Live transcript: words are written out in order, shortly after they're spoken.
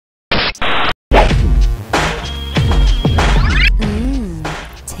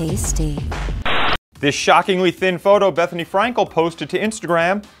tasty. This shockingly thin photo Bethany Frankel posted to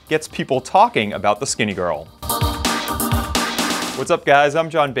Instagram gets people talking about the skinny girl. What's up guys, I'm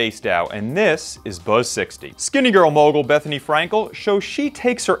John Basedow, and this is Buzz 60. Skinny girl mogul Bethany Frankel shows she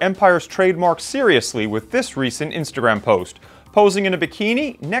takes her empire's trademark seriously with this recent Instagram post. Posing in a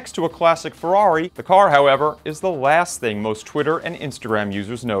bikini next to a classic Ferrari, the car, however, is the last thing most Twitter and Instagram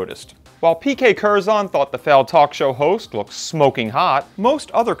users noticed. While PK Curzon thought the failed talk show host looked smoking hot, most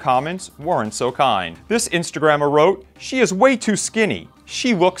other comments weren't so kind. This Instagrammer wrote, "She is way too skinny.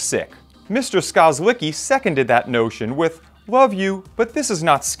 She looks sick." Mr. Skazlicki seconded that notion with, "Love you, but this is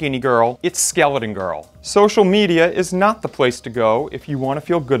not skinny girl, it's skeleton girl." Social media is not the place to go if you want to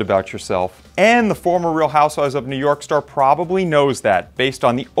feel good about yourself. And the former Real Housewives of New York star probably knows that, based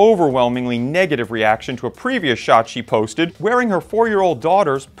on the overwhelmingly negative reaction to a previous shot she posted wearing her 4-year-old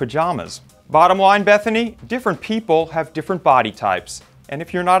daughter's pajamas. Bottom line, Bethany, different people have different body types. And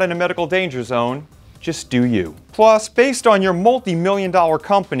if you're not in a medical danger zone, just do you. Plus, based on your multi-million-dollar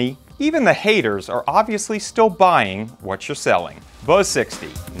company, even the haters are obviously still buying what you're selling. Buzz 60.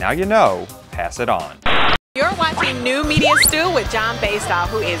 Now you know, pass it on. You're watching New Media Stew with John Basedow,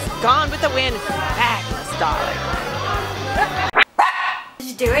 who is gone with the wind. Fabulous, darling. Did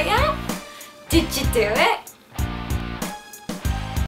you do it yet? Did you do it?